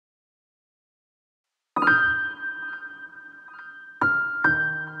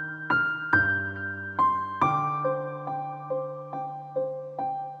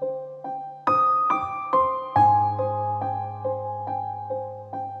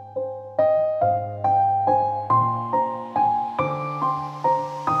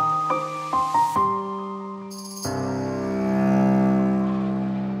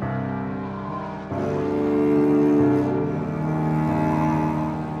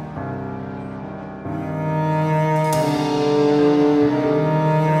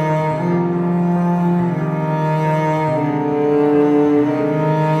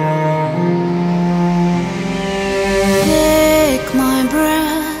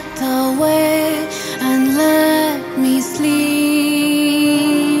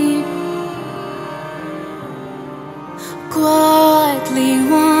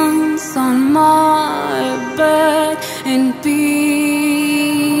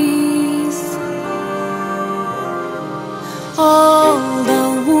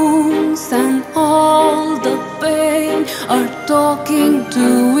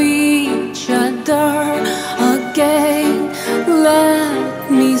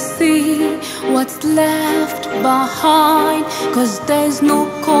me see what's left behind, 'cause there's no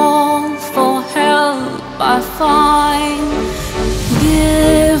call for help I find.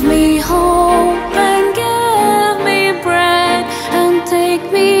 Give me hope and give me bread and take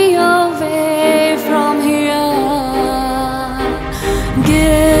me away from here.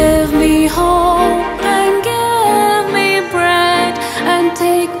 Give me hope and give me bread and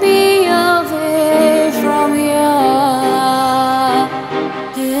take me away from here.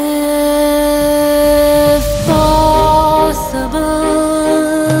 If possible,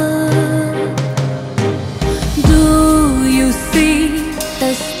 do you see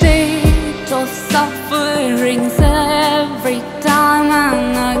the state of sufferings every time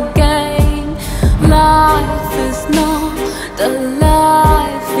and again? Life is not the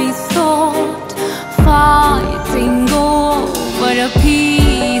life we thought, fighting over a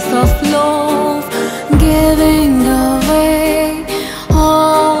piece of loaf, giving away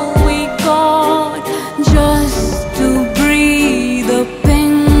all we got just to breathe a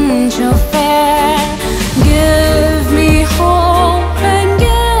pinch of air. Give me hope and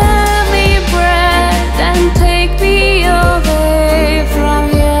give me bread and take me away from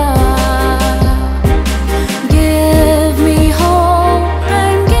here. Give me hope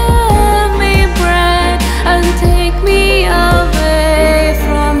and give me bread and take me away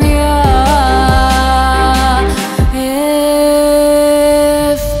from here.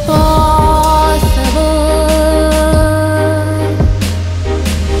 If possible.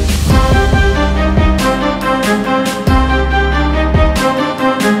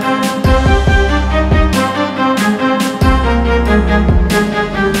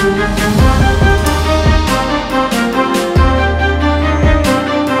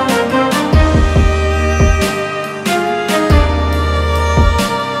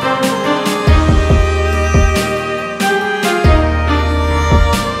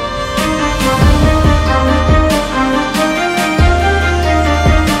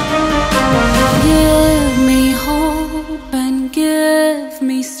 Give me hope and give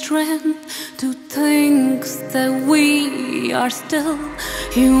me strength to think that we are still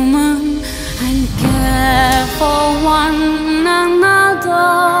human and care for one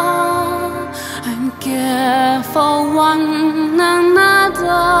another, and care for one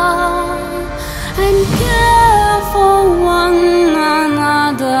another, and care for one